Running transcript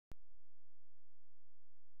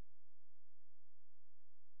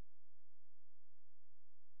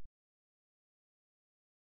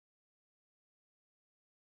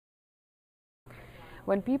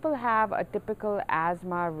When people have a typical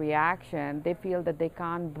asthma reaction, they feel that they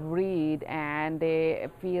can't breathe and they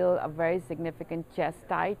feel a very significant chest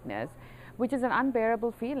tightness, which is an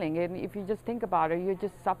unbearable feeling. And if you just think about it, you're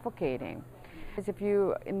just suffocating. If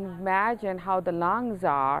you imagine how the lungs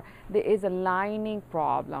are, there is a lining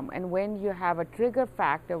problem. And when you have a trigger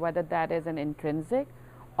factor, whether that is an intrinsic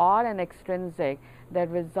or an extrinsic, that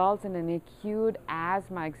results in an acute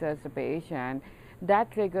asthma exacerbation,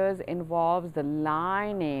 that triggers involves the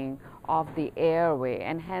lining of the airway,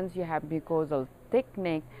 and hence you have mucosal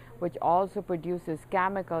thickening, which also produces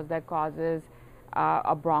chemicals that causes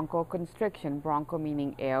a bronchoconstriction, broncho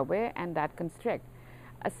meaning airway, and that constrict.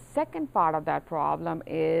 A second part of that problem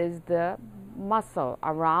is the muscle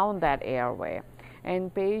around that airway.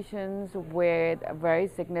 In patients with very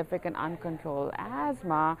significant uncontrolled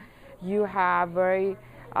asthma, you have very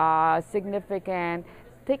significant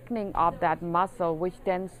thickening of that muscle, which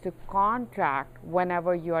tends to contract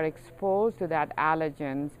whenever you are exposed to that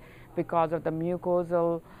allergens because of the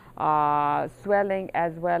mucosal swelling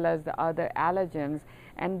as well as the other allergens.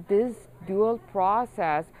 And this dual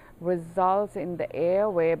process results in the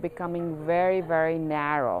airway becoming very, very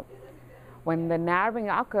narrow. When the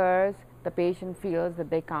narrowing occurs, the patient feels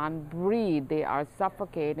that they can't breathe, they are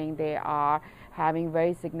suffocating, they are having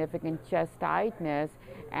very significant chest tightness,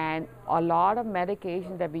 and a lot of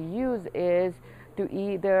medication that we use is to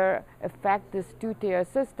either affect this two-tier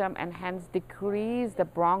system and hence decrease the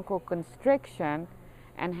bronchoconstriction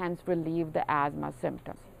and hence relieve the asthma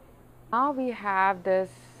symptoms. Now we have this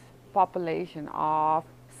population of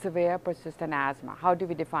severe persistent asthma. How do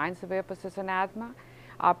we define severe persistent asthma?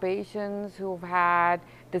 Our patients who've had,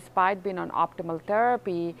 despite being on optimal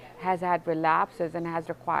therapy, has had relapses and has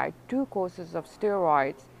required 2 courses of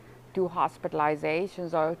steroids, 2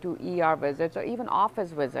 hospitalizations or 2 ER visits or even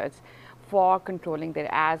office visits for controlling their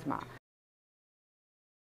asthma.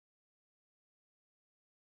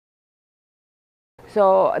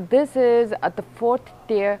 So this is the 4th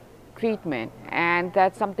tier treatment, and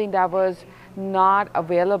that's something that was not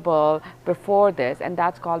available before this, and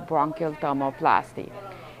that's called bronchial thermoplasty.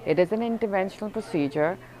 It is an interventional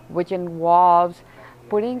procedure which involves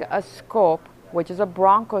putting a scope, which is a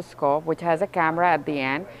bronchoscope, which has a camera at the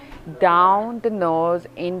end, down the nose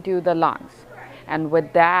into the lungs. And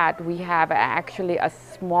with that, we have actually a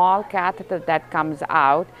small catheter that comes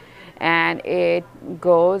out, and it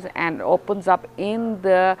goes and opens up in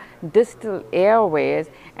the distal airways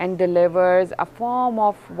and delivers a form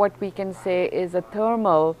of what we can say is a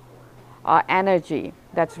thermal energy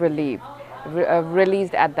that's released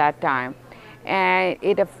at that time. And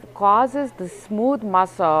it causes the smooth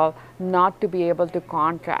muscle not to be able to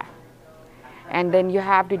contract. And then you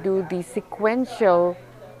have to do the sequential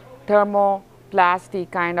thermoplasty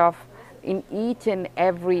kind of in each and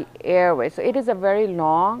every airway. So it is a very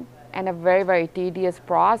long and a very, very tedious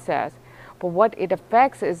process. But what it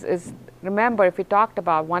affects is remember, if we talked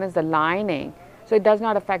about, one is the lining, so it does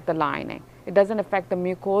not affect the lining. It doesn't affect the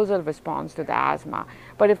mucosal response to the asthma,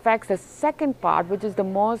 but it affects the second part, which is the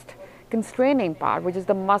most constraining part, which is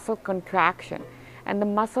the muscle contraction. And the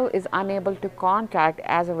muscle is unable to contract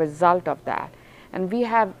as a result of that. And we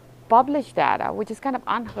have published data, which is kind of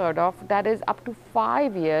unheard of, that is up to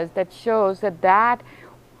 5 years, that shows that that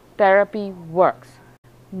therapy works.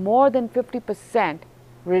 More than 50%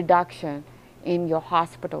 reduction in your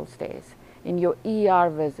hospital stays, in your ER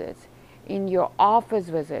visits, in your office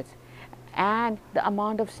visits, and the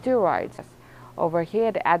amount of steroids. Over here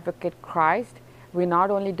at Advocate Christ, we're not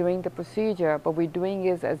only doing the procedure, but we're doing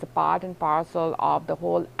it as a part and parcel of the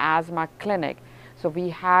whole asthma clinic. So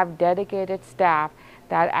we have dedicated staff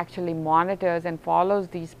that actually monitors and follows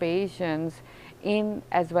these patients in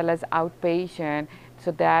as well as outpatient,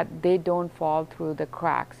 so that they don't fall through the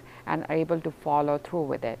cracks and are able to follow through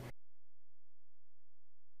with it.